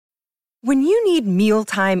When you need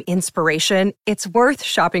mealtime inspiration, it's worth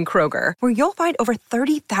shopping Kroger, where you'll find over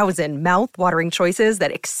 30,000 mouth-watering choices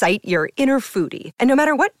that excite your inner foodie. And no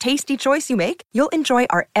matter what tasty choice you make, you'll enjoy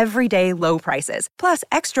our everyday low prices, plus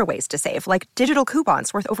extra ways to save, like digital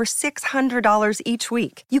coupons worth over $600 each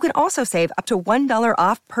week. You can also save up to $1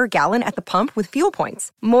 off per gallon at the pump with fuel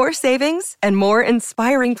points. More savings and more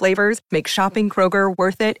inspiring flavors make shopping Kroger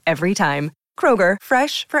worth it every time. Kroger,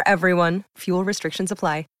 fresh for everyone. Fuel restrictions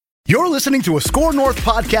apply. You're listening to a Score North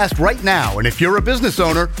podcast right now, and if you're a business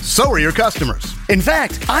owner, so are your customers. In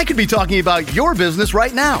fact, I could be talking about your business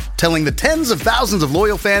right now, telling the tens of thousands of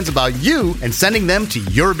loyal fans about you and sending them to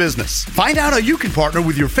your business. Find out how you can partner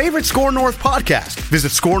with your favorite Score North podcast.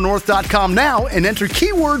 Visit scorenorth.com now and enter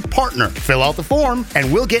keyword partner. Fill out the form,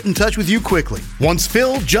 and we'll get in touch with you quickly. Once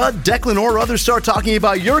Phil, Judd, Declan, or others start talking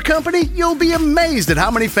about your company, you'll be amazed at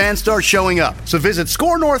how many fans start showing up. So visit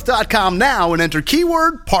scorenorth.com now and enter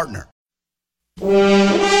keyword partner.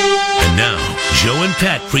 And now, Joe and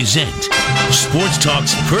Pat present Sports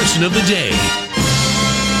Talk's Person of the Day.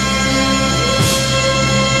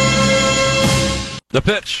 The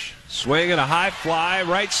pitch, swing and a high fly,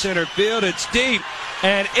 right center field. It's deep,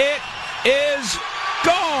 and it is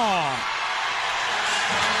gone.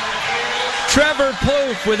 Trevor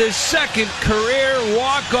Plouffe with his second career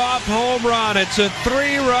walk-off home run. It's a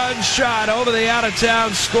 3-run shot over the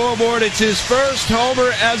out-of-town scoreboard. It's his first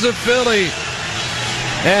homer as a Philly.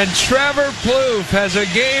 And Trevor Plouffe has a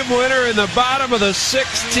game winner in the bottom of the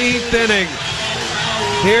 16th inning.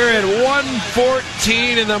 Here at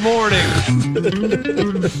 1:14 in the morning.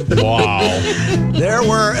 Wow. There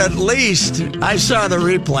were at least, I saw the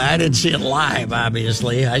replay. I didn't see it live,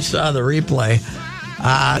 obviously. I saw the replay.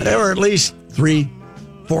 There were at least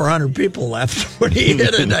 400 people left when he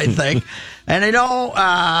hit it, I think. And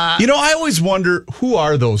I always wonder, who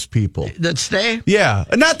are those people that stay? Yeah,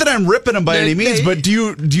 not that I'm ripping them by any means, but do you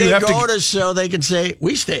have to go to so they can say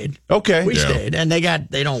we stayed? Okay, we stayed, and they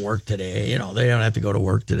don't work today. They don't have to go to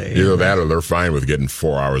work today. Either that, or they're fine with getting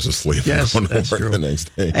 4 hours of sleep. Yes, and that's true. The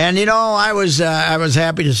next day. And I was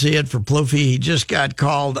happy to see it for Plouffe. He just got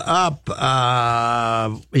called up.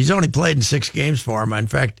 He's only played in 6 games for him. In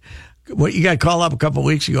fact, you got called up a couple of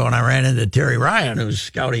weeks ago, and I ran into Terry Ryan, who's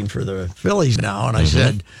scouting for the Phillies now, and I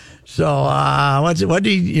said, "So, what do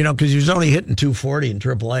you because he was only hitting 240 in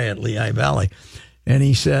AAA at Lehigh Valley," and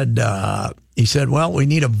he said, "Well, we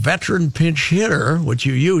need a veteran pinch hitter, which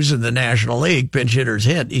you use in the National League. Pinch hitters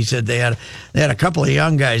hit." He said they had a couple of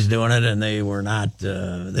young guys doing it, and they were not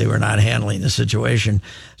handling the situation,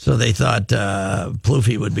 so they thought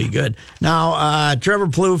Plouffe would be good. Now, Trevor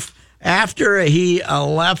Plouffe. After he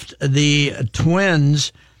left the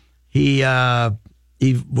Twins, he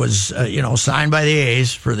was signed by the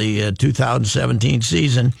A's for the 2017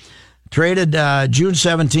 season. Traded June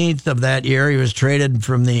 17th of that year. He was traded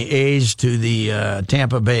from the A's to the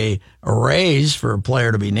Tampa Bay Rays for a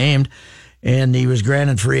player to be named, and he was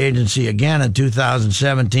granted free agency again in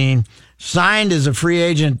 2017. Signed as a free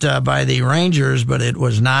agent by the Rangers, but it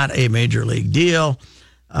was not a major league deal.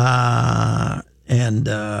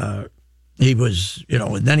 He was,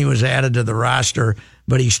 then he was added to the roster,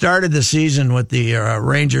 but he started the season with the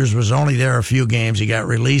Rangers, was only there a few games. He got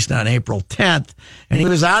released on April 10th, and he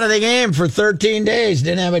was out of the game for 13 days,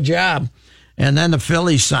 didn't have a job. And then the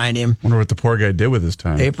Phillies signed him. Wonder what the poor guy did with his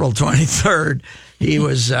time. April 23rd, he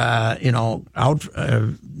was, out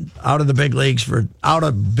of the big leagues out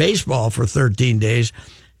of baseball for 13 days.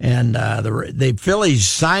 And the Phillies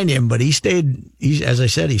signed him, but he stayed. As I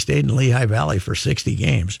said, he stayed in Lehigh Valley for 60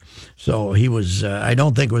 games. So he was. I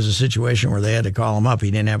don't think it was a situation where they had to call him up. He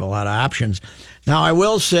didn't have a lot of options. Now I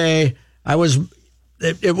will say,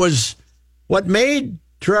 it was what made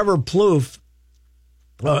Trevor Plouffe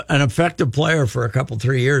an effective player for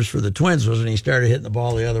 3 years for the Twins was when he started hitting the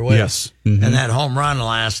ball the other way. Yes, mm-hmm. And that home run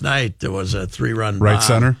last night, there was a 3-run right bomb.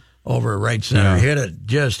 Center. Over right center, hit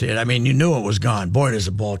it. I mean, you knew it was gone. Boy, there's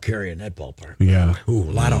a ball carrier in that ballpark. Yeah. Ooh,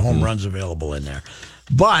 a lot of home runs available in there.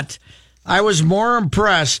 But I was more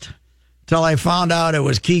impressed till I found out it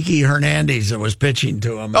was Kiki Hernandez that was pitching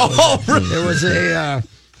to him. It was an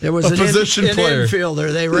position player.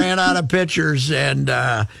 Infielder. They ran out of pitchers and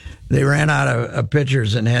had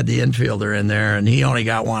the infielder in there, and he only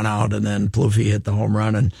got one out, and then Plouffe hit the home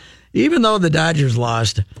run. And even though the Dodgers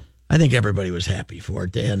lost, I think everybody was happy for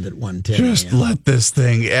it to end at 110. Just let this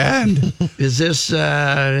thing end. Is this,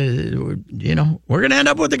 we're going to end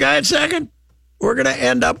up with the guy at second? We're going to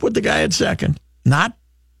end up with the guy at second. Not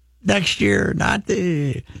next year, not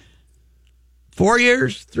the 4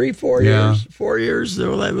 years, 4 years, 4 years.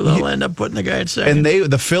 They'll end up putting the guy at second. And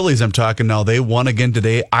the Phillies, I'm talking now, they won again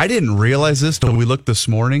today. I didn't realize this till we looked this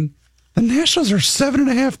morning. The Nationals are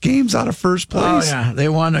 7.5 games out of first place. Oh yeah, they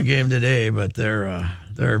won a game today, but they're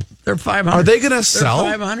 500. Are they going to sell?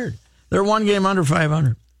 They're 500. They're one game under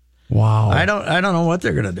 500. Wow. I don't know what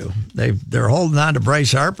they're going to do. They're holding on to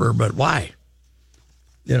Bryce Harper, but why?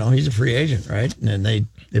 He's a free agent, right? And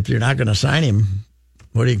if you're not going to sign him,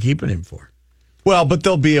 what are you keeping him for? Well, but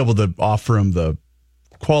they'll be able to offer him the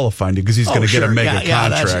qualifying because he's going to get a mega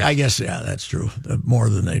contract. I guess that's true. More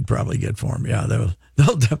than they'd probably get for him. Yeah, they'll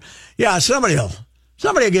somebody will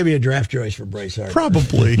give you a draft choice for Bryce Harper.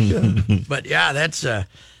 Probably. But yeah, that's.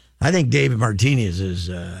 I think David Martinez is.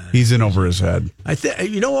 He's in over his head. I think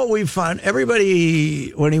you know what we found. Everybody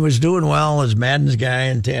when he was doing well as Madden's guy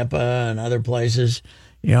in Tampa and other places,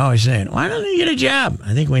 always saying, "Why doesn't he get a job?"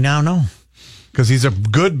 I think we now know. Because he's a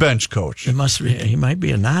good bench coach. It must be. He might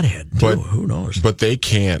be a knothead, too. Who knows? But they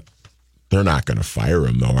can't. They're not going to fire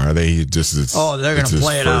him, though, are they? They're going to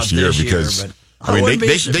play it out this because, year.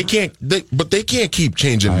 They can't. They can't keep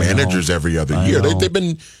changing managers every other year. They've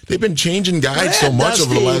been changing guys so much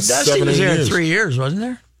over the last Dusty 7 was there years. 3 years, wasn't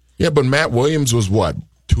there? Yeah, but Matt Williams was what,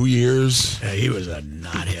 2 years? Yeah, he was a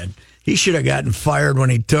knothead. He should have gotten fired when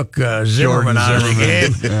he took Zimmerman out of the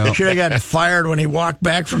game. Yeah. Should have gotten fired when he walked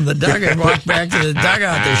back from the dugout. Walked back to the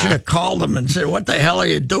dugout. They should have called him and said, "What the hell are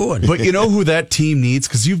you doing?" But you know who that team needs?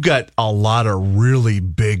 Because you've got a lot of really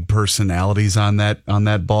big personalities on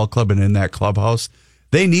that ball club and in that clubhouse.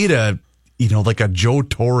 They need like a Joe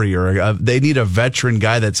Torre they need a veteran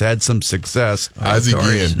guy that's had some success. Ozzie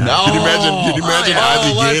Guillen. No. Can you imagine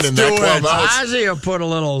Ozzie Guillen in that clubhouse? Ozzie will put a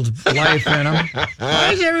little life in him.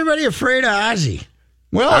 Why is everybody afraid of Ozzie?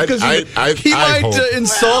 Well, because he might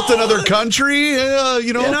insult another country.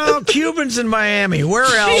 Cubans in Miami. Where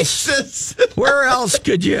else? Jesus. Where else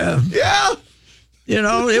could you? Yeah.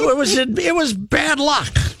 It was bad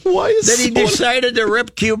luck. Why is that he decided to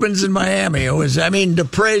rip Cubans in Miami? To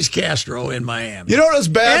praise Castro in Miami. You know what was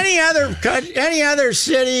bad? Any other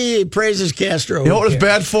city praises Castro. You know what it was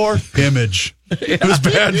bad for? Image. It was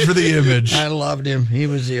bad for the image. I loved him. He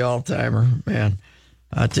was the all-timer, man.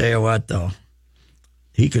 I'll tell you what, though.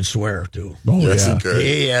 He could swear, too. Oh, yes, he could.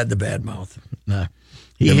 He had the bad mouth.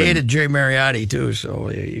 He hated Jay Mariotti, too, so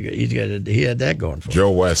he had that going for him.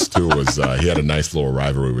 Joe West, too, he had a nice little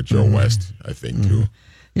rivalry with Joe West, I think, too.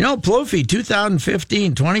 Plouffe,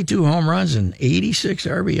 2015, 22 home runs and 86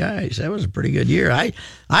 RBIs. That was a pretty good year.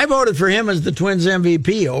 I voted for him as the Twins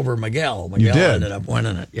MVP over Miguel. Miguel ended up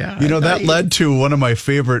winning it. Yeah. That led to one of my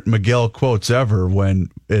favorite Miguel quotes ever when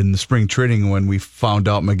in the spring training when we found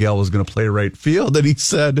out Miguel was going to play right field. And he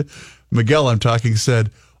said, Miguel, I'm talking,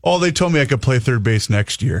 said, "Oh, they told me I could play third base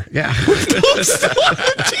next year." Yeah.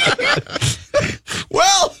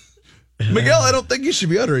 Well, Miguel, I don't think you should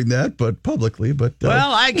be uttering that, but publicly. But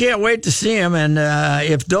well, I can't wait to see him. And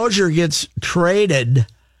if Dozier gets traded,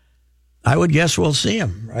 I would guess we'll see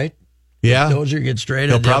him, right? Yeah. If Dozier gets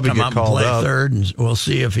traded, he'll probably come get called and play up. third, and we'll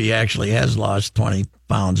see if he actually has lost 20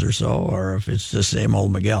 pounds or so, or if it's the same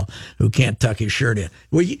old Miguel who can't tuck his shirt in.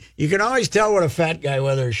 Well, you can always tell with a fat guy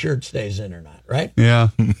whether his shirt stays in or not, right? Yeah.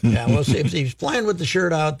 Yeah, we'll see. If he's playing with the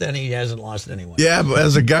shirt out, then he hasn't lost any weight. Yeah, but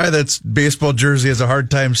as a guy that's baseball jersey has a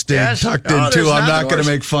hard time staying tucked in, too, I'm not going to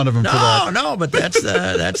make fun of him for that. No, but that's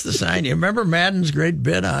the sign. You remember Madden's great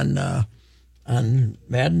bit on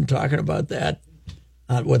Madden talking about that?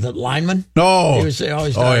 With the lineman? No. He was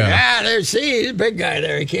always talking, he's a big guy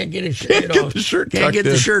there. He can't get his shirt off. Can't get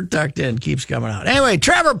the shirt tucked in. Keeps coming out. Anyway,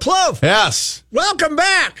 Trevor Plouffe. Yes. Welcome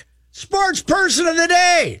back. Sports Person of the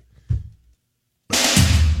Day.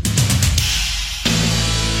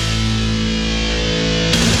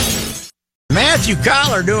 Matthew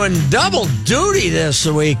Collar doing double duty this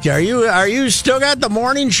week. Are you still got the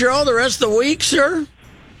morning show the rest of the week, sir?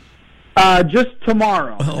 Just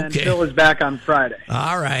tomorrow. Okay. And Phil is back on Friday.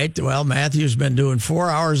 All right. Well, Matthew's been doing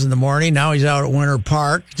 4 hours in the morning. Now he's out at Winter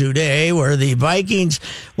Park today, where the Vikings.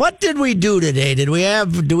 What did we do today? Do we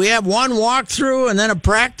have one walkthrough and then a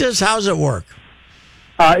practice? How's it work?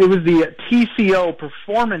 It was the TCO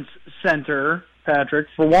Performance Center, Patrick,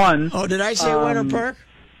 for one. Oh, did I say Winter Park?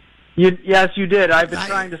 Yes, you did. I've been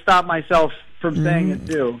trying to stop myself from saying it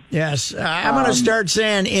too. Yes, I'm going to start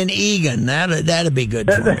saying in Egan. That'd be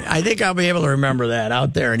good for me. I think I'll be able to remember that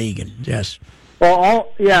out there in Egan. Yes. Well,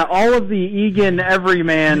 all of the Egan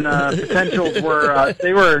everyman potentials were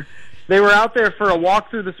they were out there for a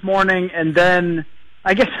walkthrough this morning, and then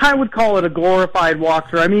I guess I would call it a glorified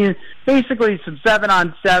walkthrough. I mean, basically some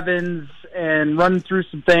 7-on-7s and run through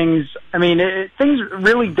some things. I mean, things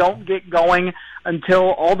really don't get going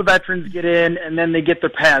until all the veterans get in and then they get their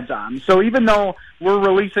pads on. So even though we're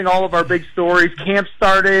releasing all of our big stories, camp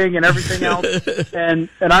starting and everything else, and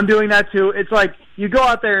I'm doing that too, it's like you go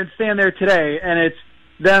out there and stand there today, and it's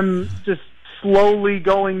them just slowly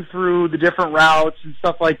going through the different routes and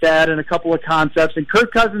stuff like that and a couple of concepts. And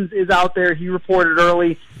Kirk Cousins is out there. He reported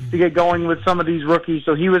early to get going with some of these rookies,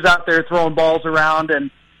 so he was out there throwing balls around.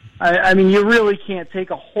 And I mean, you really can't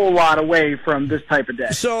take a whole lot away from this type of day.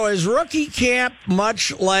 So is rookie camp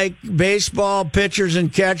much like baseball pitchers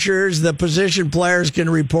and catchers? The position players can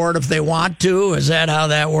report if they want to. Is that how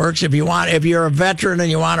that works? If you're a veteran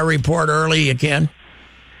and you want to report early, you can?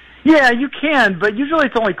 Yeah, you can, but usually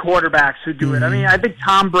it's only quarterbacks who do it. I mean, I think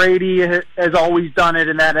Tom Brady has always done it,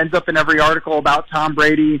 and that ends up in every article about Tom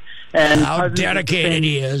Brady and how dedicated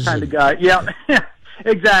he is. Kind of guy. Yeah,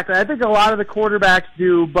 exactly. I think a lot of the quarterbacks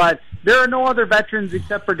do, but there are no other veterans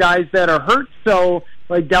except for guys that are hurt. So,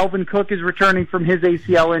 like Dalvin Cook is returning from his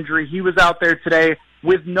ACL injury. He was out there today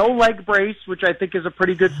with no leg brace, which I think is a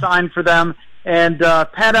pretty good sign for them. And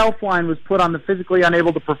Pat Elflein was put on the physically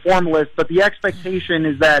unable to perform list, but the expectation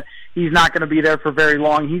is that he's not going to be there for very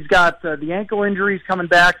long. He's got the ankle injuries coming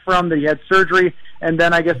back from that he had surgery, and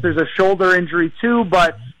then I guess there's a shoulder injury too,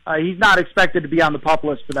 but he's not expected to be on the PUP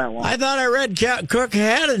list for that long. I thought I read Cook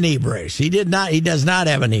had a knee brace. He did not. He does not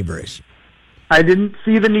have a knee brace. I didn't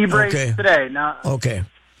see the knee brace today. Now, okay.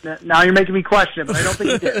 Now you're making me question it, but I don't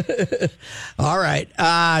think he did. All right.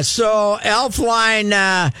 So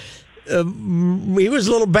Elflein, he was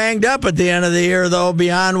a little banged up at the end of the year, though,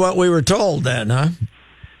 beyond what we were told then, huh?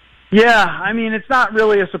 Yeah, I mean, it's not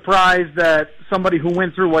really a surprise that somebody who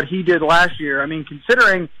went through what he did last year, I mean,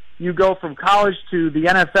 considering you go from college to the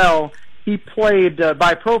NFL, he played,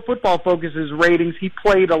 by Pro Football Focus's ratings, he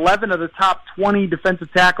played 11 of the top 20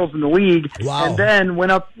 defensive tackles in the league. Wow. And then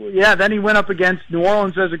then he went up against New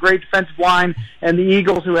Orleans, who has a great defensive line, and the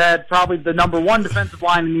Eagles, who had probably the number one defensive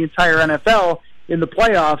line in the entire NFL in the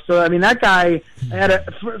playoffs. So, I mean, that guy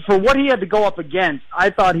had for what he had to go up against, I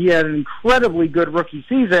thought he had an incredibly good rookie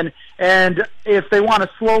season. And if they want to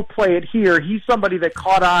slow play it here, he's somebody that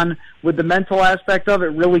caught on with the mental aspect of it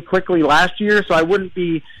really quickly last year. So I wouldn't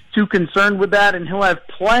be too concerned with that. And he'll have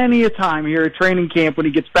plenty of time here at training camp when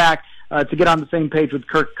he gets back to get on the same page with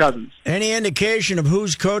Kirk Cousins. Any indication of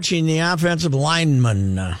who's coaching the offensive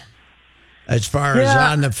lineman? As far as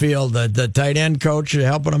on the field, the tight end coach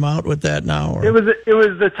helping him out with that now? Or? It was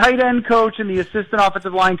the tight end coach and the assistant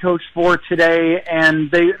offensive line coach for today,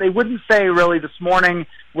 and they wouldn't say really this morning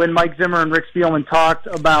when Mike Zimmer and Rick Spielman talked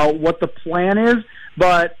about what the plan is,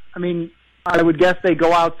 but, I mean, I would guess they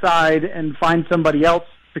go outside and find somebody else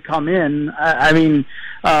to come in. I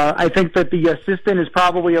think that the assistant is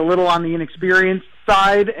probably a little on the inexperienced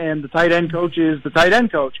side, and the tight end coach is the tight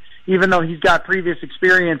end coach. Even though he's got previous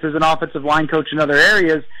experience as an offensive line coach in other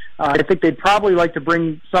areas, I think they'd probably like to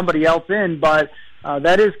bring somebody else in, but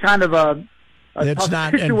that is kind of a it's tough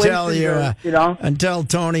not situation until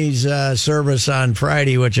Tony's service on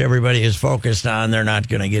Friday, which everybody is focused on. They're not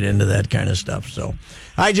going to get into that kind of stuff. So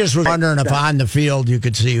I just was wondering if on the field you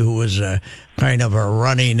could see who was kind of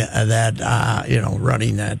running that,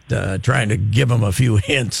 trying to give them a few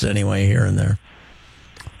hints anyway here and there.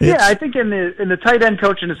 Yeah, I think in the tight end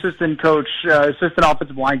coach and assistant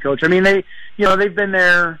offensive line coach. I mean, they've been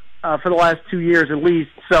there for the last 2 years at least,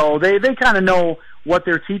 so they kind of know what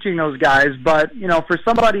they're teaching those guys. But for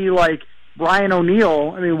somebody like Brian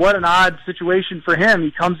O'Neill, I mean, what an odd situation for him. He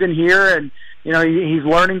comes in here and he's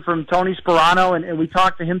learning from Tony Sperano, and we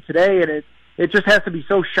talked to him today, and it just has to be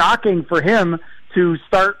so shocking for him to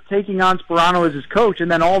start taking on Sperano as his coach, and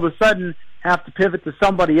then all of a sudden have to pivot to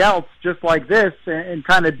somebody else just like this and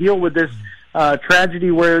kind of deal with this tragedy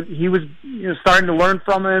where he was starting to learn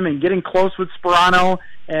from him and getting close with Sperano.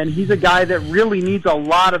 And he's a guy that really needs a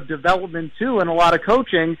lot of development too and a lot of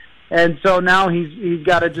coaching. And so now he's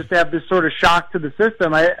got to just have this sort of shock to the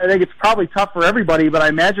system. I think it's probably tough for everybody, but I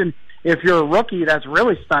imagine if you're a rookie, that's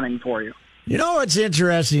really stunning for you. You know what's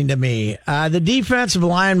interesting to me? The defensive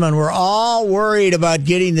linemen were all worried about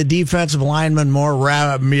getting the defensive linemen more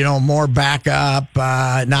backup,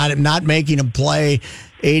 not making them play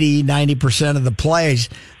 80-90% of the plays.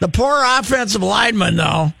 The poor offensive linemen,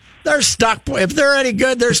 though, they're stuck. If they're any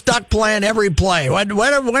good, they're stuck playing every play. When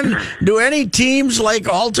do any teams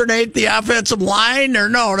alternate the offensive line or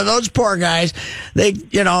no? To those poor guys, they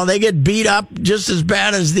get beat up just as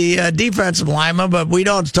bad as the defensive lineman. But we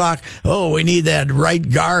don't talk. Oh, we need that right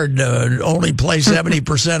guard to only play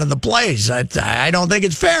 70% of the plays. I don't think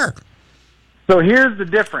it's fair. So here's the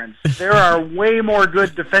difference. There are way more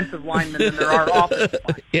good defensive linemen than there are offensive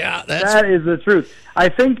linemen. Yeah, that is the truth. I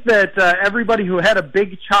think that everybody who had a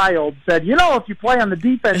big child said, if you play on the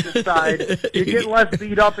defensive side, you get less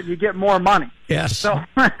beat up and you get more money. Yes. So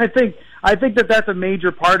I think that that's a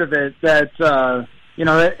major part of it. That and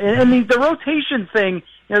the rotation thing.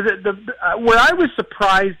 Where I was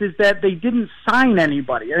surprised is that they didn't sign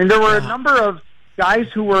anybody. I mean, there were a number of guys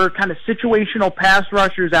who were kind of situational pass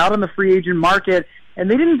rushers out on the free agent market, and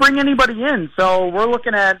they didn't bring anybody in. So we're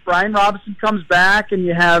looking at Brian Robinson comes back, and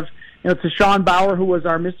you have Tashawn Bauer, who was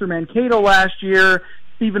our Mr. Mankato last year,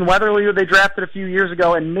 Stephen Weatherly, who they drafted a few years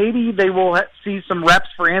ago, and maybe they will see some reps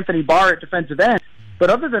for Anthony Barr at defensive end. But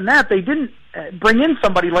other than that, they didn't bring in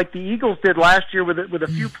somebody like the Eagles did last year with a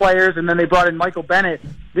few players, and then they brought in Michael Bennett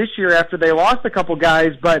this year after they lost a couple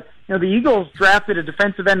guys. But the Eagles drafted a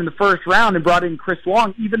defensive end in the first round and brought in Chris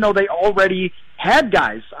Long, even though they already had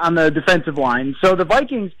guys on the defensive line. So the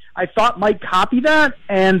Vikings, I thought, might copy that,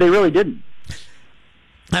 and they really didn't.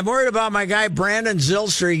 I'm worried about my guy, Brandon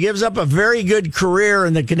Zylstra. He gives up a very good career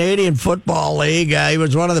in the Canadian Football League. He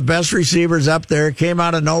was one of the best receivers up there, came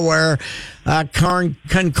out of nowhere.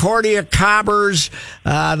 Concordia Cobbers,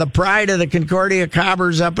 the pride of the Concordia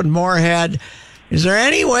Cobbers up in Moorhead. Is there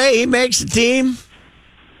any way he makes the team?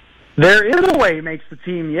 There is a way he makes the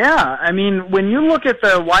team, yeah. I mean, when you look at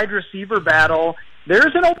the wide receiver battle,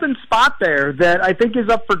 there's an open spot there that I think is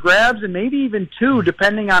up for grabs, and maybe even two,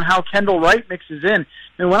 depending on how Kendall Wright mixes in.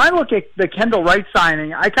 And when I look at the Kendall Wright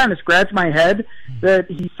signing, I kind of scratch my head that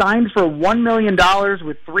he signed for $1 million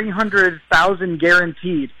with $300,000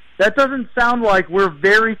 guaranteed. That doesn't sound like we're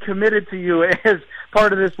very committed to you as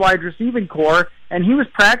part of this wide receiving core. And he was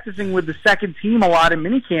practicing with the second team a lot in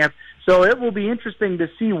minicamp, so it will be interesting to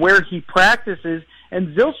see where he practices.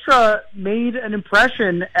 And Zylstra made an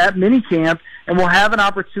impression at minicamp, and will have an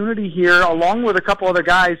opportunity here along with a couple other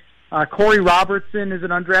guys. Corey Robertson is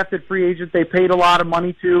an undrafted free agent they paid a lot of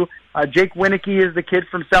money to. Jake Winicky is the kid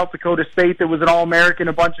from South Dakota State that was an All-American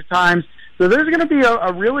a bunch of times. So there's going to be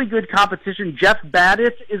a really good competition. Jeff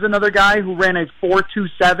Badditt is another guy who ran a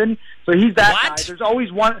 4.27. So he's that guy. There's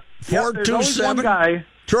always one. 4.27 guy.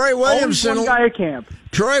 Troy Williamson. Always one guy at camp.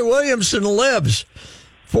 Troy Williamson lives.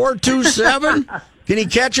 4.27. Can he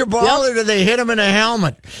catch a ball, or do they hit him in a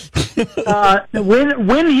helmet?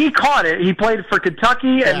 When he caught it, he played for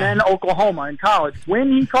Kentucky and then Oklahoma in college. When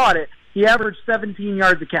he caught it, he averaged 17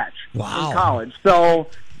 yards a catch in college. So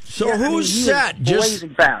who's set?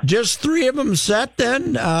 Just three of them set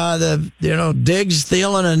then? Diggs,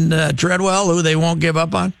 Thielen, and Treadwell, who they won't give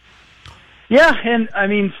up on? Yeah, and I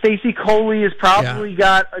mean, Stacy Coley has probably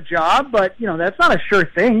got a job, but that's not a sure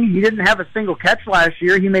thing. He didn't have a single catch last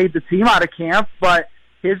year. He made the team out of camp, but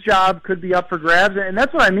his job could be up for grabs. And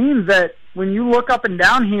that's what I mean, is that when you look up and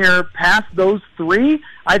down here past those three,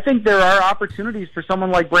 I think there are opportunities for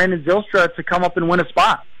someone like Brandon Zylstra to come up and win a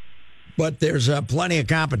spot. But there's plenty of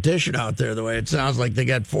competition out there, the way it sounds like they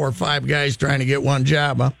got 4 or 5 guys trying to get one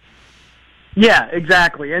job, huh? Yeah,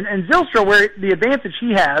 exactly. And Zylstra, where the advantage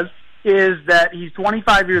he has is that he's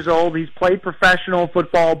 25 years old, he's played professional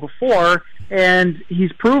football before, and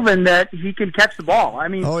he's proven that he can catch the ball. I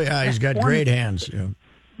mean, he's got great hands.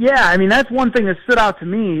 Yeah, I mean, that's one thing that stood out to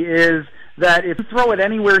me is that if you throw it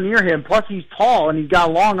anywhere near him, plus he's tall and he's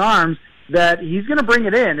got long arms, that he's going to bring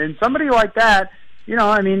it in. And somebody like that,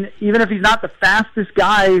 I mean, even if he's not the fastest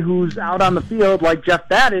guy who's out on the field like Jeff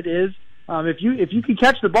Badditt is, if you can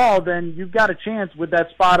catch the ball, then you've got a chance with that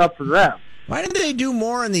spot up for grabs. Why didn't they do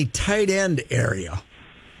more in the tight end area?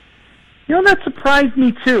 That surprised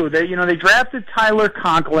me too. They drafted Tyler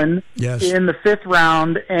Conklin in the 5th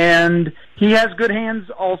round, and he has good hands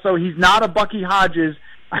also. He's not a Bucky Hodges.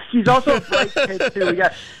 He's also a bright kid too.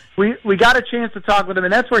 We got a chance to talk with him,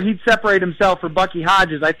 and that's where he'd separate himself from Bucky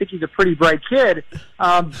Hodges. I think he's a pretty bright kid.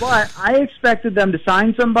 But I expected them to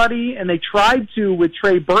sign somebody, and they tried to with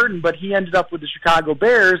Trey Burton, but he ended up with the Chicago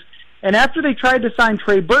Bears. And after they tried to sign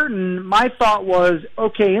Trey Burton, my thought was,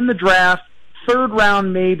 okay, in the draft, 3rd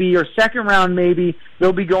round maybe or 2nd round maybe,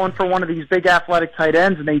 they'll be going for one of these big athletic tight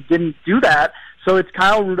ends, and they didn't do that. So it's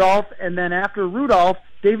Kyle Rudolph, and then after Rudolph,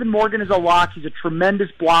 David Morgan is a lock. He's a tremendous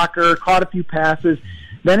blocker, caught a few passes.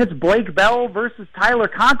 Then it's Blake Bell versus Tyler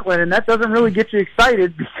Conklin, and that doesn't really get you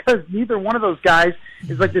excited because neither one of those guys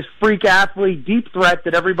is like this freak athlete, deep threat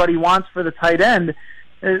that everybody wants for the tight end.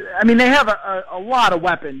 I mean, they have a lot of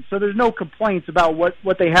weapons, so there's no complaints about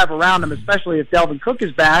what they have around them, especially if Dalvin Cook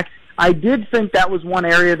is back. I did think that was one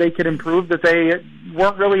area they could improve, that they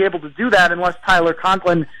weren't really able to do that unless Tyler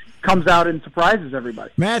Conklin comes out and surprises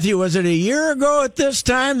everybody. Matthew, was it a year ago at this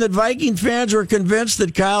time that Viking fans were convinced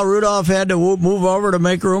that Kyle Rudolph had to move over to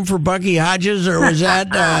make room for Bucky Hodges, or was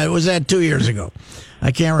that 2 years ago?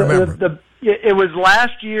 I can't remember. It was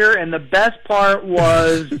last year, and the best part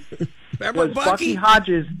was Bucky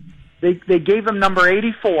Hodges. They gave him number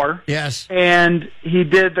 84. Yes. And he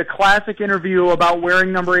did the classic interview about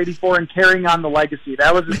wearing number 84 and carrying on the legacy.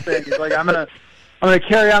 That was his thing. He's like, I'm gonna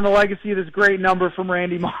carry on the legacy of this great number from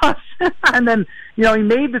Randy Moss. And then, he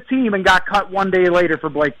made the team and got cut one day later for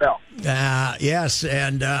Blake Bell. Yes,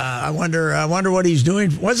 and I wonder what he's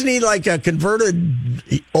doing. Wasn't he like a converted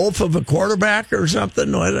oaf of a quarterback or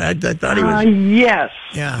something? I thought he was. Yes.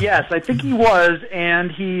 Yeah. Yes, I think he was,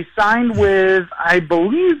 and he signed with, I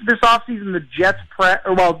believe, this offseason the Jets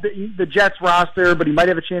the Jets roster, but he might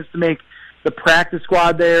have a chance to make the practice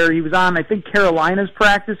squad there. He was on, I think, Carolina's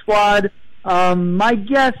practice squad. My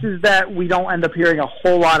guess is that we don't end up hearing a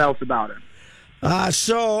whole lot else about him.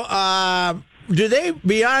 Do they,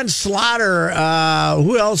 beyond Slaughter,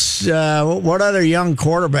 who else, what other young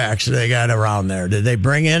quarterbacks do they got around there? Did they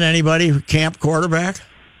bring in anybody, camp quarterback?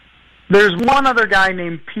 There's one other guy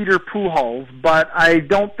named Peter Pujols, but I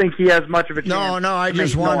don't think he has much of a chance. No, I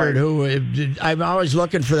just wondered who. I'm always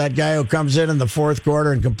looking for that guy who comes in the fourth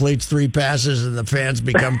quarter and completes 3 passes, and the fans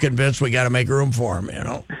become convinced we got to make room for him,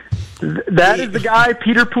 That is the guy,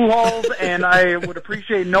 Peter Pujols, and I would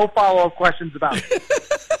appreciate no follow-up questions about it.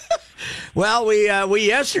 Well, we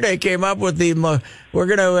yesterday came up with we're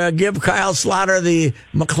going to give Kyle Slaughter the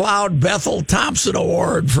McLeod Bethel Thompson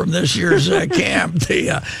Award from this year's camp.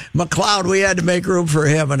 The McLeod, we had to make room for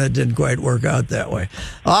him, and it didn't quite work out that way.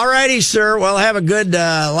 All righty, sir. Well, have a good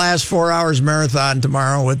last 4 hours marathon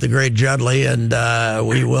tomorrow with the great Judley, and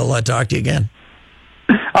we will talk to you again.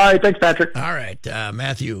 All right, thanks, Patrick. All right,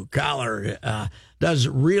 Matthew Collar does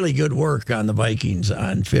really good work on the Vikings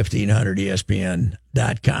on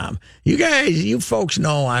 1500ESPN.com. You folks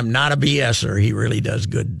know I'm not a BSer. He really does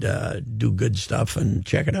do good stuff, and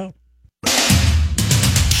check it out.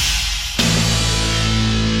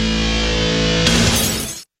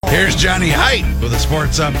 Here's Johnny Height with a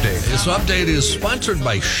sports update. This update is sponsored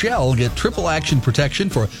by Shell. Get triple action protection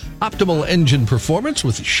for optimal engine performance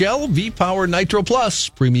with Shell V-Power Nitro Plus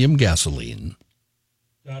Premium Gasoline.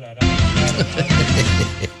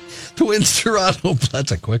 Twins Toronto.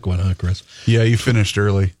 That's a quick one, huh, Chris? Yeah, you finished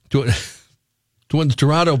early. Twins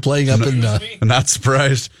Toronto playing up in... Not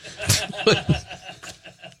surprised.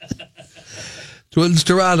 Twins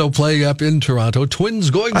Toronto playing up in Toronto. Twins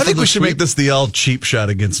going. I think we should make this the all cheap shot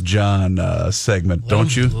against John segment,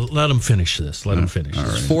 don't you? Let him finish this. Let him finish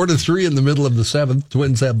this. Right. 4-3 in the middle of the 7th.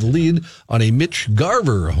 Twins have the lead on a Mitch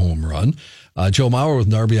Garver home run. Joe Mauer with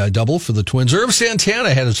an RBI double for the Twins. Irv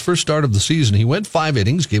Santana had his first start of the season. He went 5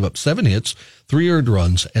 innings, gave up 7 hits, 3 earned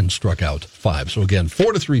runs, and struck out 5. So again,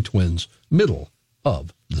 4-3 Twins, middle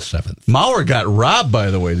of the 7th. Mauer got robbed,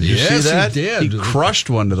 by the way. Did you see that? He did. He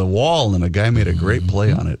crushed one to the wall, and a guy made a great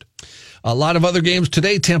play on it. A lot of other games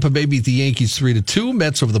today. Tampa Bay beat the Yankees 3-2.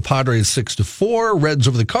 Mets over the Padres 6-4. Reds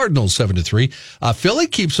over the Cardinals 7-3. Philly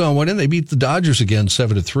keeps on winning. They beat the Dodgers again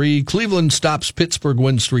 7-3. Cleveland stops Pittsburgh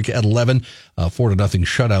win streak at 11. 4-0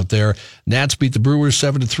 shutout there. Nats beat the Brewers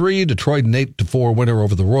 7-3. Detroit an 8-4 winner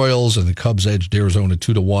over the Royals, and the Cubs edged Arizona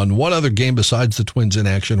 2-1. One other game besides the Twins in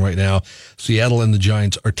action right now. Seattle and the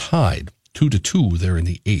Giants are tied 2-2. They're in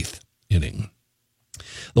the 8th inning.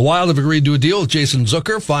 The Wild have agreed to a deal with Jason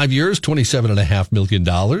Zucker, 5 years, $27.5 million.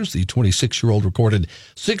 The 26-year-old recorded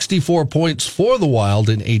 64 points for the Wild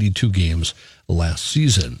in 82 games last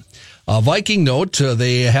season. Viking note,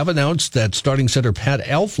 they have announced that starting center Pat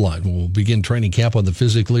Elflein will begin training camp on the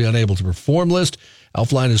physically unable to perform list.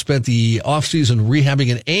 Elflein has spent the offseason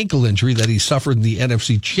rehabbing an ankle injury that he suffered in the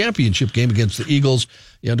NFC Championship game against the Eagles.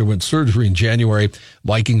 He underwent surgery in January.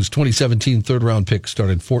 Vikings' 2017 third-round pick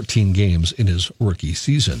started 14 games in his rookie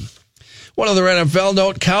season. One other NFL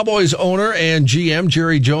note, Cowboys owner and GM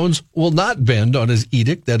Jerry Jones will not bend on his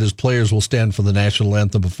edict that his players will stand for the national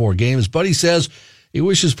anthem before games, but he says he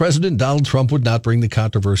wishes President Donald Trump would not bring the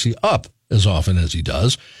controversy up as often as he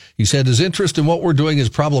does. He said his interest in what we're doing is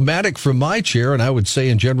problematic from my chair, and I would say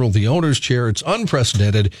in general the owner's chair, it's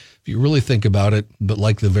unprecedented if you really think about it. But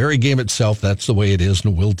like the very game itself, that's the way it is,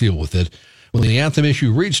 and we'll deal with it. When the anthem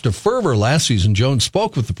issue reached a fervor last season, Jones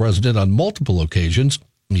spoke with the president on multiple occasions.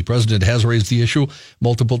 The president has raised the issue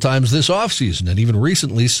multiple times this offseason, and even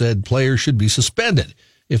recently said players should be suspended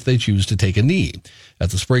if they choose to take a knee.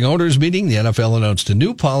 At the spring owners meeting, the NFL announced a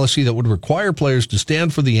new policy that would require players to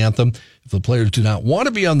stand for the anthem. If the players do not want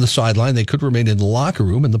to be on the sideline, they could remain in the locker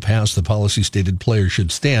room. In the past, the policy stated players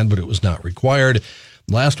should stand, but it was not required.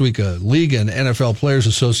 Last week, a league and NFL Players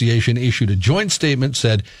Association issued a joint statement,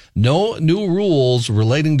 said no new rules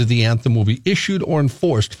relating to the anthem will be issued or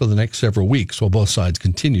enforced for the next several weeks, while both sides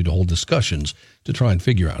continue to hold discussions to try and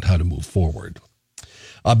figure out how to move forward.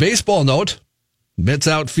 A baseball note, Mets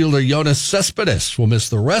outfielder Yoenis Cespedes will miss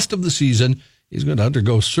the rest of the season. He's going to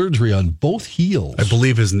undergo surgery on both heels. I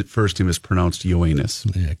believe his first name is pronounced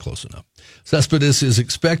Yoenis. Yeah, close enough. Cespedes is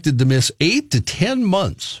expected to miss 8 to 10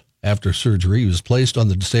 months after surgery. He was placed on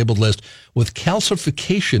the disabled list with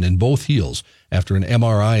calcification in both heels after an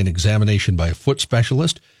MRI and examination by a foot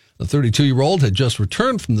specialist. The 32-year-old had just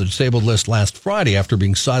returned from the disabled list last Friday after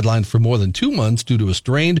being sidelined for more than 2 months due to a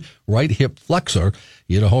strained right hip flexor.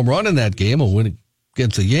 He had a home run in that game, a win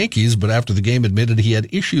against the Yankees, but after the game admitted he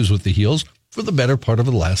had issues with the heels for the better part of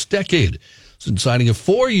the last decade. Since signing a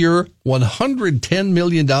 4-year, $110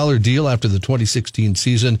 million deal after the 2016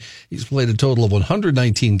 season, he's played a total of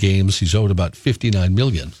 119 games. He's owed about $59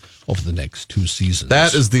 million over the next 2 seasons.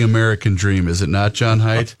 That is the American dream, is it not, John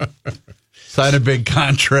Haidt? Sign a big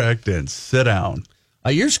contract and sit down.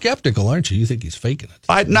 You're skeptical, aren't you? You think he's faking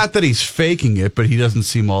it. Not that he's faking it, but he doesn't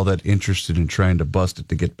seem all that interested in trying to bust it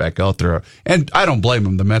to get back out there. And I don't blame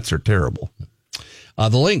him. The Mets are terrible.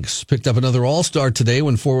 The Lynx picked up another All-Star today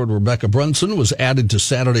when forward Rebecca Brunson was added to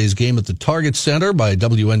Saturday's game at the Target Center by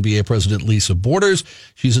WNBA President Lisa Borders.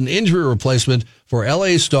 She's an injury replacement for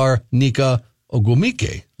LA star Nika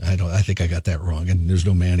Ogwumike. I think I got that wrong, and there's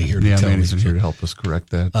no Manny here to tell me. Yeah, Manny's here to help us correct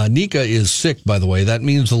that. Nika is sick, by the way. That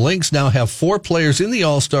means the Lynx now have 4 players in the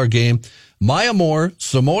All-Star game: Maya Moore,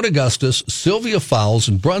 Simone Augustus, Sylvia Fowles,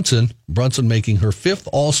 and Brunson. Brunson making her 5th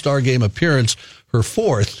All-Star game appearance, her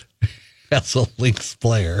 4th as a Lynx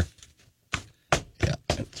player. Yeah,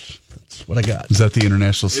 that's what I got. Is that the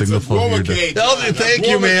international signal for you? Thank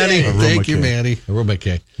you, Manny. Thank you, Manny.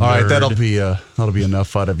 Aromake. All right, that'll be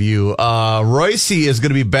enough out of you. Royce is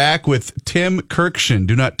going to be back with Tim Kurkjian.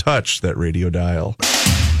 Do not touch that radio dial.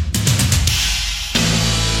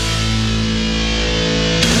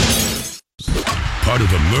 Part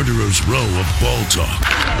of a murderer's row of ball talk.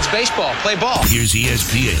 It's baseball. Play ball. Here's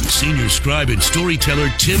ESPN senior scribe and storyteller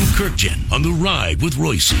Tim Kurkjian on The Ride with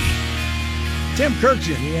Royce. Tim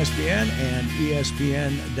Kurkjian, ESPN and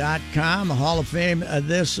ESPN.com. Hall of Fame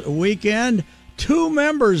this weekend. 2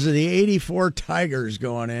 members of the 84 Tigers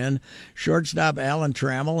going in. Shortstop Alan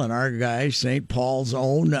Trammell and our guy, St. Paul's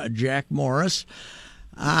own Jack Morris.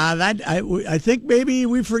 I think maybe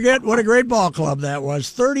we forget what a great ball club that was.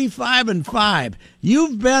 35-5.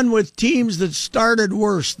 You've been with teams that started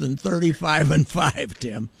worse than 35-5,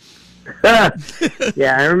 Tim.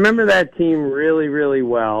 Yeah, I remember that team really, really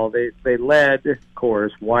well. They led, of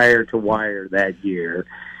course, wire to wire that year.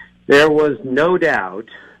 There was no doubt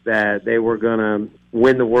that they were going to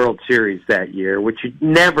win the World Series that year, which you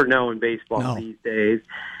never know in baseball these days.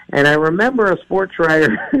 And I remember a sports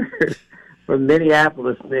writer from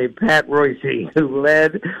Minneapolis named Pat Royce, who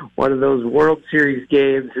led one of those World Series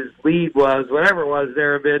games. His lead was, whatever it was,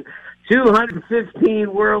 there have been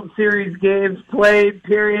 215 World Series games played,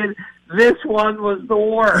 period. This one was the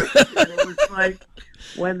worst. It was like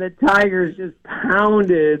when the Tigers just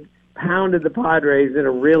pounded the Padres in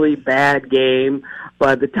a really bad game.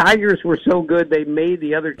 But the Tigers were so good, they made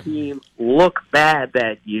the other team look bad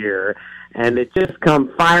that year. And it just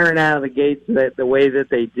come firing out of the gates the way that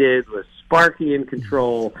they did was Sparky in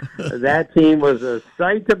control. That team was a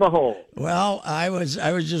sight to behold. Well, I was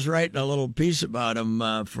just writing a little piece about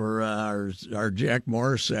him for our Jack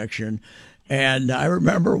Morris section. And I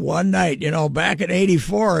remember one night, back in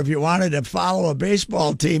 '84, if you wanted to follow a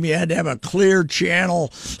baseball team, you had to have a clear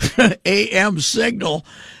channel AM signal.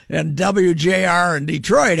 And WJR in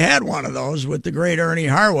Detroit had one of those with the great Ernie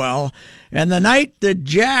Harwell. And the night that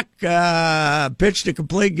Jack pitched a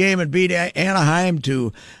complete game and beat Anaheim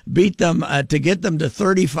to beat them, to get them to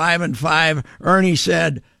 35-5, Ernie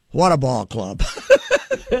said, "What a ball club."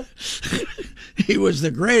 He was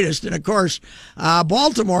the greatest. And, of course,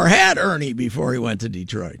 Baltimore had Ernie before he went to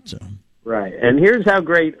Detroit. So. Right. And here's how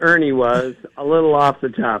great Ernie was, a little off the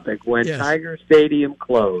topic. When Tiger Stadium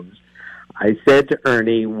closed, I said to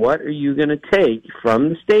Ernie, what are you going to take from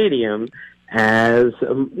the stadium as,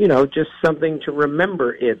 just something to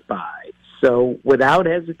remember it by? So without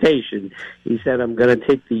hesitation, he said, I'm going to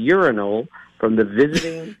take the urinal from the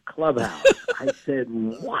visiting clubhouse. I said,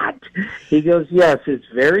 what? He goes, yes, it's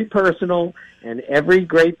very personal, and every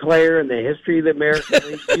great player in the history of the American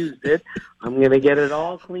League used it. I'm going to get it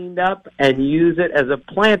all cleaned up and use it as a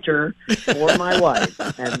planter for my wife.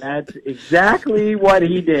 And that's exactly what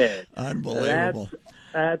he did. Unbelievable.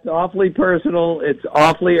 That's awfully personal. It's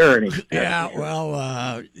awfully Ernie. Yeah,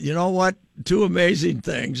 well, you know what? 2 amazing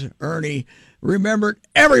things. Ernie remembered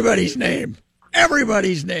everybody's name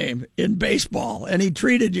in baseball, and he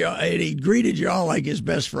greeted you all like his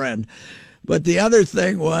best friend. But the other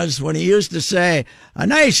thing was when he used to say, "A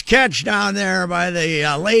nice catch down there by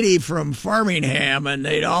the lady from Farmingham," and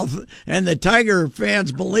the Tiger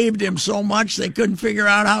fans believed him so much they couldn't figure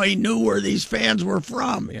out how he knew where these fans were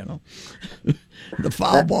from. The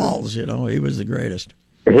foul balls. He was the greatest.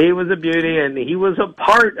 He was a beauty, and he was a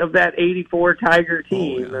part of that '84 Tiger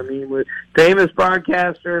team. Oh, yeah. I mean, with famous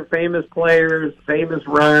broadcaster, famous players, famous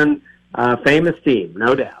run, famous team,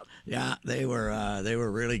 no doubt. Yeah, they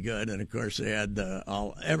were really good, and of course they had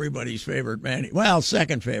everybody's favorite man. Well,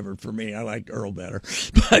 second favorite for me. I liked Earl better,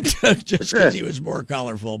 but just because he was more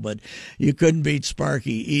colorful. But you couldn't beat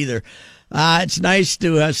Sparky either. It's nice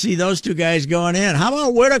to see those two guys going in. How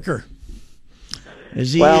about Whitaker?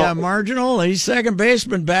 Is he marginal? He's second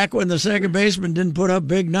baseman back when the second baseman didn't put up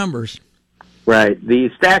big numbers. Right. The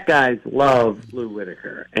stat guys love Lou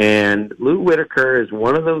Whitaker, and Lou Whitaker is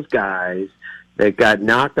one of those guys that got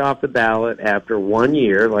knocked off the ballot after 1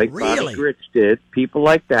 year, like Bobby Grich did, people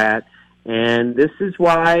like that. And this is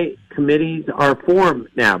why committees are formed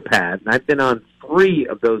now, Pat. And I've been on 3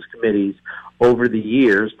 of those committees over the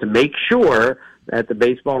years to make sure that the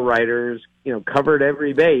baseball writers, covered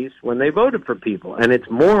every base when they voted for people. And it's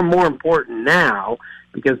more and more important now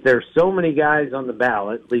because there's so many guys on the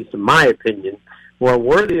ballot, at least in my opinion, who are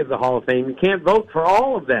worthy of the Hall of Fame. You can't vote for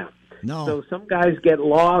all of them. No. So some guys get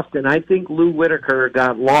lost, and I think Lou Whitaker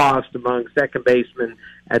got lost among second basemen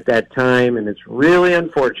at that time, and it's really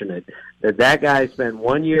unfortunate that guy spent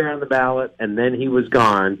 1 year on the ballot, and then he was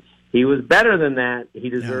gone. He was better than that. He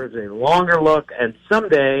deserves a longer look, and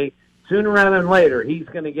someday, sooner rather than later, he's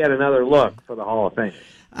going to get another look for the Hall of Fame.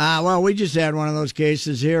 Well, we just had one of those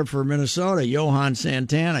cases here for Minnesota. Johan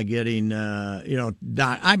Santana getting,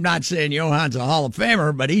 I'm not saying Johan's a Hall of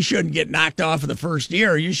Famer, but he shouldn't get knocked off in the first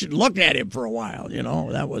year. You should look at him for a while.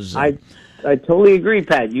 That was. I totally agree,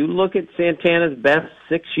 Pat. You look at Santana's best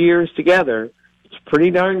 6 years together. It's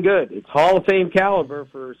pretty darn good. It's Hall of Fame caliber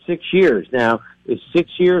for 6 years. Now, is 6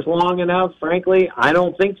 years long enough? Frankly, I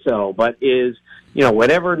don't think so. But is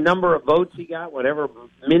whatever number of votes he got, whatever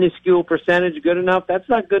minuscule percentage good enough, that's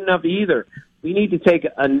not good enough either. We need to take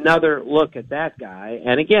another look at that guy.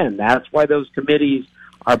 And again, that's why those committees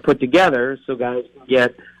are put together so guys can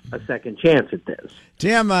get a second chance at this.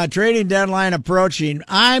 Tim, trading deadline approaching.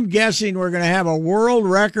 I'm guessing we're going to have a world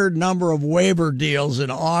record number of waiver deals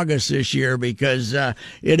in August this year because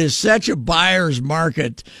it is such a buyer's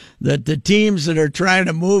market that the teams that are trying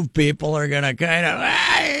to move people are going to kind of,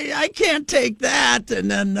 I can't take that. And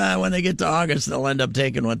then when they get to August, they'll end up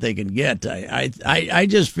taking what they can get. I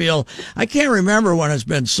just feel, I can't remember when it's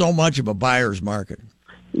been so much of a buyer's market.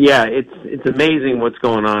 Yeah, it's amazing what's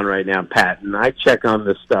going on right now, Pat. And I check on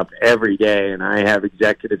this stuff every day, and I have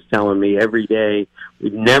executives telling me every day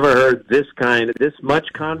we've never heard this much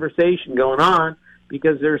conversation going on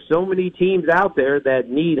because there's so many teams out there that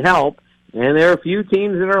need help, and there are a few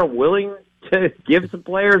teams that are willing to give some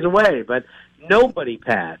players away. But nobody,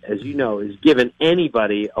 Pat, as you know, is giving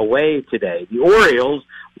anybody away today. The Orioles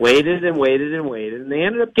waited and waited and waited, and they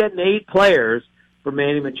ended up getting 8 players for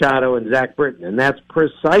Manny Machado and Zach Britton, and that's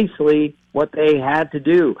precisely what they had to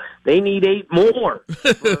do. They need 8 more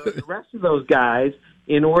for the rest of those guys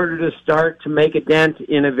in order to start to make a dent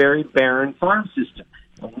in a very barren farm system.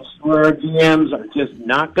 And this is where our GMs are just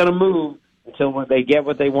not going to move until they get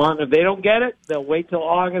what they want. If they don't get it, they'll wait till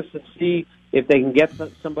August and see if they can get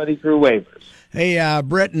somebody through waivers. Hey,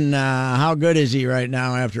 Britton, how good is he right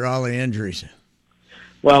now after all the injuries?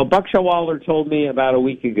 Well, Buck Showalter told me about a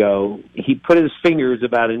week ago, he put his fingers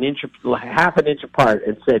about half an inch apart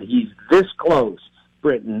and said he's this close,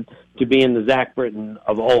 Britton, to being the Zach Britton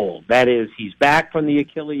of old. That is, he's back from the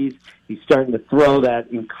Achilles. He's starting to throw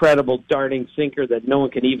that incredible darting sinker that no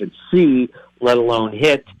one can even see, let alone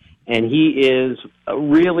hit. And he is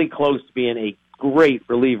really close to being a great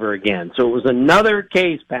reliever again. So it was another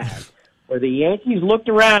case, Pat, where the Yankees looked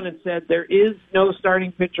around and said there is no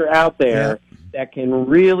starting pitcher out there that can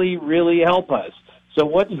really, really help us. So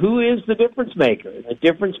who is the difference maker? The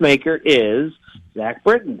difference maker is Zach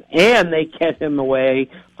Britton. And they kept him away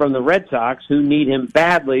from the Red Sox, who need him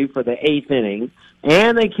badly for the 8th inning.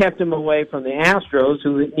 And they kept him away from the Astros,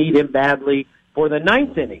 who need him badly for the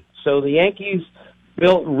 9th inning. So the Yankees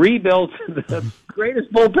rebuilt the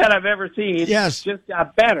greatest bullpen I've ever seen. Yes. Just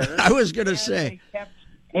got better. I was going to say.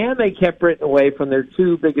 They kept Britton away from their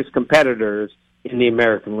 2 biggest competitors in the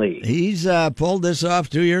American League. He's pulled this off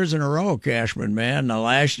 2 years in a row, Cashman, man.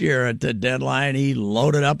 Last year at the deadline, he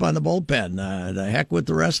loaded up on the bullpen. The heck with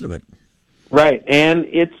the rest of it. Right, and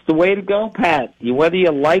it's the way to go, Pat. Whether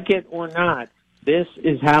you like it or not, This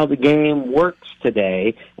is how the game works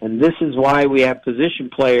today, and this is why we have position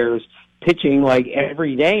players pitching like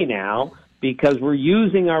every day now, because we're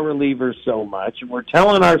using our relievers so much, and we're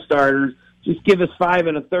telling our starters, just give us 5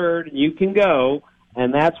 1/3 and you can go.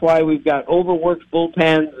 And that's why we've got overworked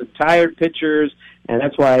bullpens and tired pitchers, and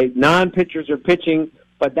that's why non-pitchers are pitching.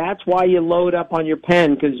 But that's why you load up on your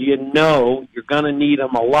pen, because you know you're going to need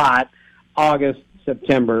them a lot August,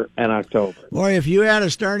 September, and October. Boy, if you had a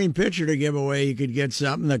starting pitcher to give away, you could get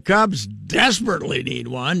something. The Cubs desperately need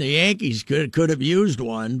one. The Yankees could have used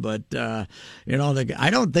one, but I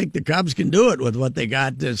don't think the Cubs can do it with what they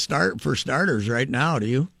got to start for starters right now. Do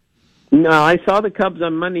you? No, I saw the Cubs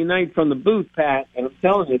on Monday night from the booth, Pat, and I'm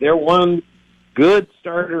telling you, they're one good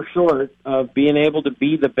starter short of being able to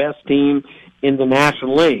be the best team in the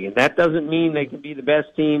National League. And that doesn't mean they can be the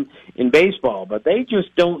best team in baseball, but they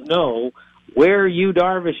just don't know where Yu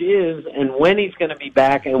Darvish is and when he's going to be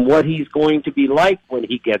back and what he's going to be like when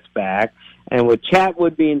he gets back. And with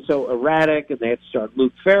Chatwood being so erratic, and they had to start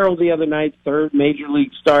Luke Farrell the other night, third major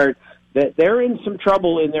league start, that they're in some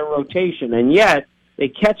trouble in their rotation. And yet, they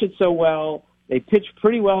catch it so well, they pitch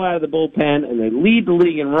pretty well out of the bullpen, and they lead the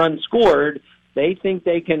league in runs scored. They think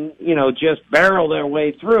they can, just barrel their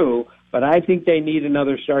way through, but I think they need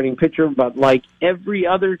another starting pitcher. But like every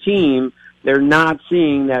other team, they're not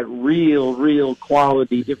seeing that real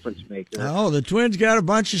quality difference maker. Oh, the Twins got a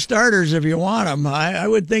bunch of starters if you want them. I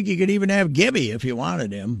would think you could even have Gibby if you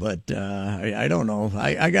wanted him, but I don't know.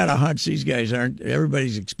 I got a hunch these guys aren't.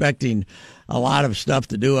 Everybody's expecting a lot of stuff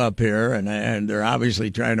to do up here, and they're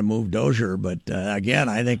obviously trying to move Dozier. But again,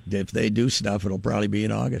 I think if they do stuff, it'll probably be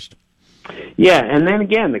in August. Yeah, and then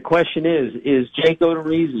again, the question is Jake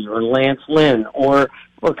Odorizzi or Lance Lynn or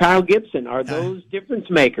Kyle Gibson, are those difference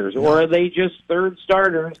makers, or are they just third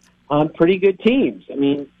starters on pretty good teams? I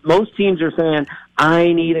mean, most teams are saying,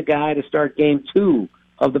 I need a guy to start game 2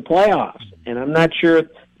 of the playoffs, and I'm not sure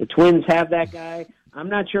the Twins have that guy. I'm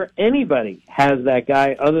not sure anybody has that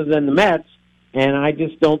guy other than the Mets, and I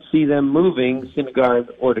just don't see them moving Syndergaard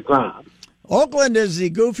or DeGrom. Oakland is the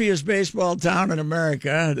goofiest baseball town in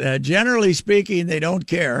America. Generally speaking, they don't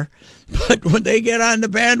care. But when they get on the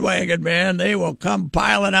bandwagon, man, they will come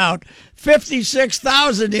piling out.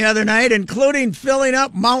 56,000 the other night, including filling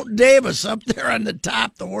up Mount Davis up there on the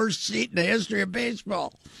top, the worst seat in the history of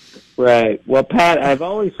baseball. Right. Well, Pat, I've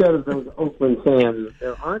always said of those Oakland fans,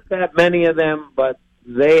 there aren't that many of them, but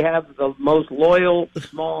they have the most loyal,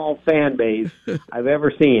 small fan base I've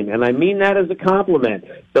ever seen. And I mean that as a compliment.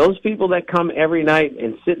 Those people that come every night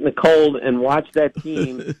and sit in the cold and watch that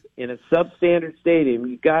team in a substandard stadium,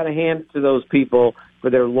 you've got to hand it to those people for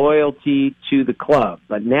their loyalty to the club.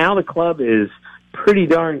 But now the club is pretty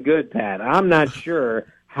darn good, Pat. I'm not sure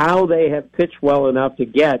how they have pitched well enough to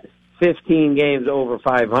get 15 games over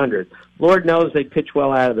 500. Lord knows they pitch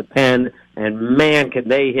well out of the pen, and man, can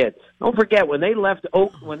they hit. Don't forget, when they left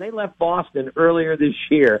Boston earlier this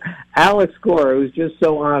year, Alex Cora, who's just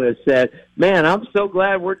so honest, said, man, I'm so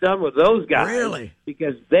glad we're done with those guys. Really?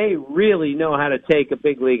 Because they really know how to take a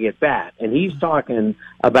big league at bat. And he's talking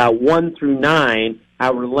about 1 through 9,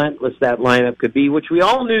 how relentless that lineup could be, which we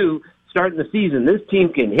all knew starting the season. This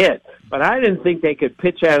team can hit, but I didn't think they could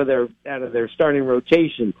pitch out of their starting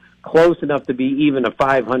rotation close enough to be even a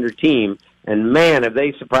 500 team. And, man, have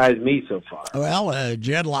they surprised me so far. Well,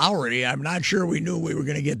 Jed Lowry, I'm not sure we knew we were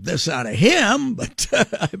going to get this out of him, but,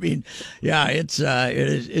 I mean, yeah, it's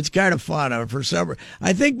kind of fun for some.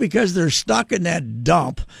 I think because they're stuck in that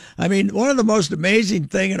dump. I mean, one of the most amazing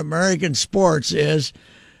thing in American sports is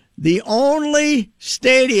the only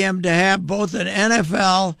stadium to have both an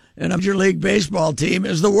NFL and a Major League Baseball team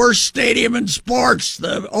is the worst stadium in sports,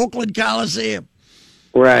 the Oakland Coliseum.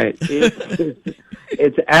 Right.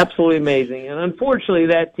 It's absolutely amazing. And unfortunately,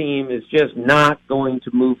 that team is just not going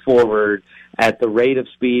to move forward at the rate of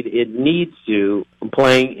speed it needs to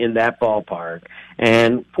playing in that ballpark.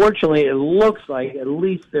 And fortunately, it looks like at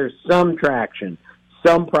least there's some traction,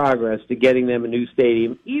 some progress to getting them a new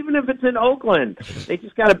stadium, even if it's in Oakland. They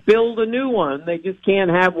just got to build a new one. They just can't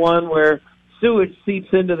have one where sewage seeps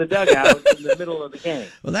into the dugout in the middle of the game.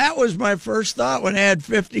 Well, that was my first thought when I had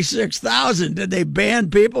 56,000. Did they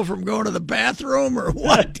ban people from going to the bathroom or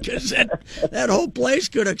what? Because that whole place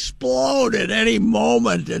could explode at any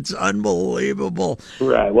moment. It's unbelievable.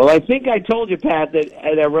 Right. Well, I think I told you, Pat, that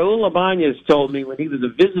Raul Ibanez told me when he was a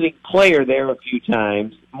visiting player there a few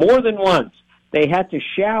times, more than once, they had to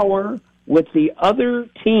shower with the other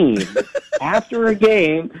team after a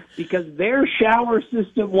game because their shower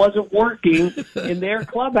system wasn't working in their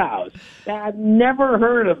clubhouse. I've never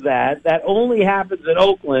heard of that. That only happens in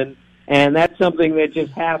Oakland, and that's something that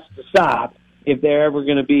just has to stop. if they're ever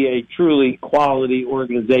going to be a truly quality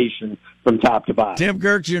organization from top to bottom. Tim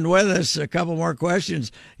Kurkjian with us. A couple more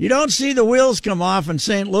questions. You don't see the wheels come off in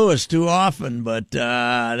St. Louis too often, but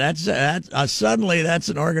suddenly that's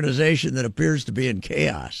an organization that appears to be in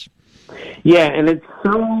chaos. Yeah, and it's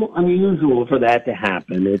so unusual for that to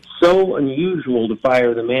happen. It's so unusual to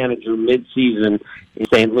fire the manager mid-season in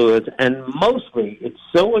St. Louis, and mostly it's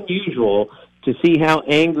so unusual to see how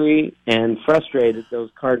angry and frustrated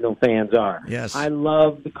those Cardinal fans are. Yes. I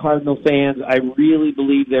love the Cardinal fans. I really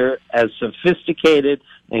believe they're as sophisticated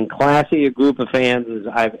and classy a group of fans as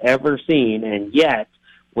I've ever seen, and yet,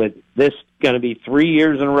 with this going to be 3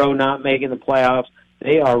 years in a row not making the playoffs,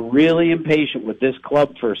 they are really impatient with this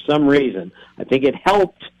club for some reason. I think it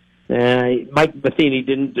helped. Mike Matheny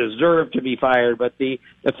didn't deserve to be fired, but the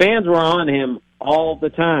fans were on him all the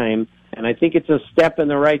time, and I think it's a step in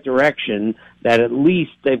the right direction that at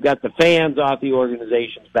least they've got the fans off the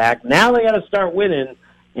organization's back. Now they got to start winning,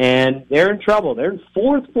 and they're in trouble. They're in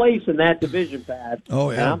fourth place in that division, Pat. Oh,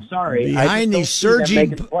 yeah. And I'm sorry. Behind the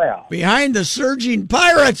surging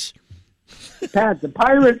Pirates. Pat, the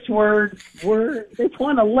Pirates they've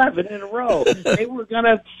won 11 in a row. They were going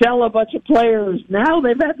to sell a bunch of players. Now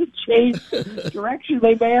they've had to change direction.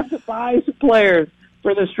 They may have to buy some players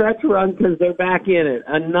for the stretch run because they're back in it.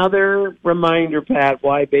 Another reminder, Pat,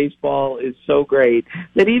 why baseball is so great,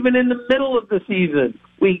 that even in the middle of the season,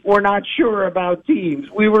 we're not sure about teams.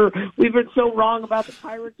 We've been so wrong about the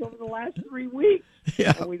Pirates over the last 3 weeks.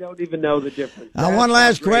 Yeah. And we don't even know the difference. One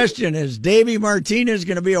last question. Is Davey Martinez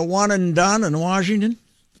going to be a one and done in Washington?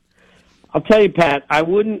 I'll tell you, Pat, I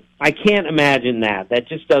can't imagine that. That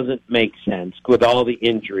just doesn't make sense with all the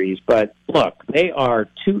injuries. But look, they are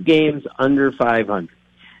 2 games under 500.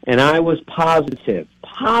 And I was positive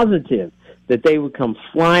that they would come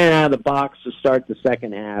flying out of the box to start the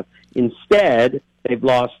second half. Instead, they've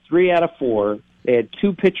lost 3 out of 4. They had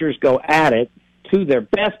 2 pitchers go at it. 2 of their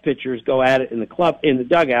best pitchers go at it in the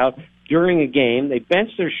dugout during a game. They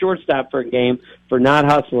benched their shortstop for a game for not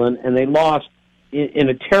hustling, and they lost in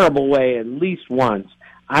a terrible way at least once.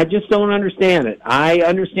 I just don't understand it. I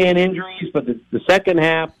understand injuries, but the second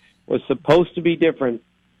half was supposed to be different,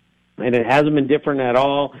 and it hasn't been different at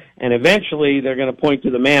all. And eventually they're going to point to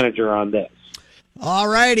the manager on this. All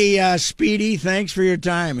righty, Speedy, thanks for your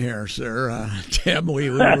time here, sir. Tim, we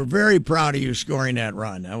were very proud of you scoring that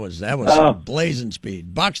run. That was some blazing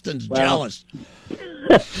speed. Buxton's jealous.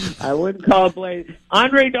 I wouldn't call it blazing.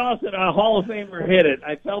 Andre Dawson, a Hall of Famer, hit it.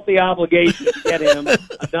 I felt the obligation to get him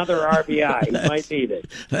another RBI. He might need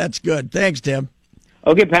it. That's good. Thanks, Tim.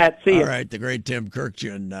 Okay, Pat. See you. All right, the great Tim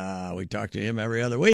Kurkjian. We talk to him every other week.